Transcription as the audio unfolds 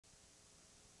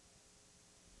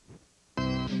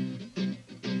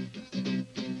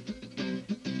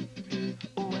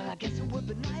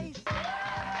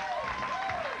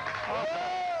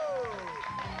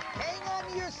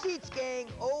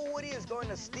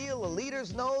to steal a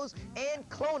leader's nose and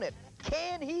clone it.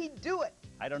 Can he do it?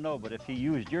 I don't know, but if he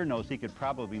used your nose, he could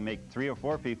probably make 3 or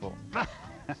 4 people.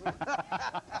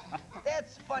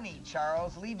 That's funny,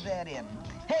 Charles. Leave that in.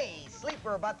 Hey,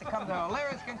 Sleeper, about to come to a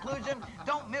hilarious conclusion.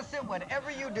 Don't miss it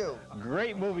whatever you do.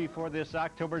 Great movie for this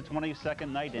October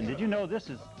 22nd night. And did you know this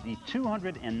is the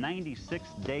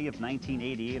 296th day of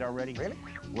 1988 already? Really?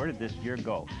 Where did this year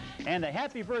go? And a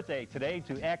happy birthday today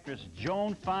to actress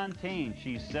Joan Fontaine.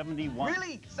 She's 71.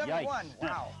 Really? 71? Yikes.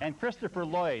 Wow. And Christopher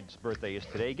Lloyd's birthday is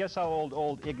today. Guess how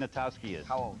old Ignatowski is?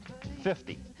 How old?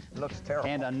 50. Looks terrible.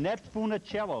 And Annette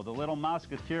Funicello, the little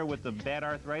musketeer with the bad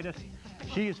arthritis,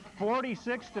 she's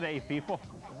 46 today, people.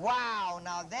 Wow,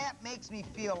 now that makes me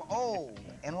feel old.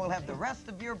 And we'll have the rest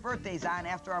of your birthdays on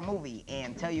after our movie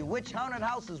and tell you which haunted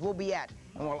houses we'll be at.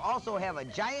 And we'll also have a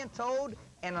giant toad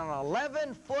and an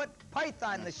 11-foot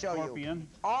python to show Scorpion. you.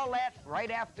 All that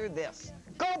right after this.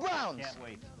 Go Browns! Can't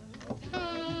wait.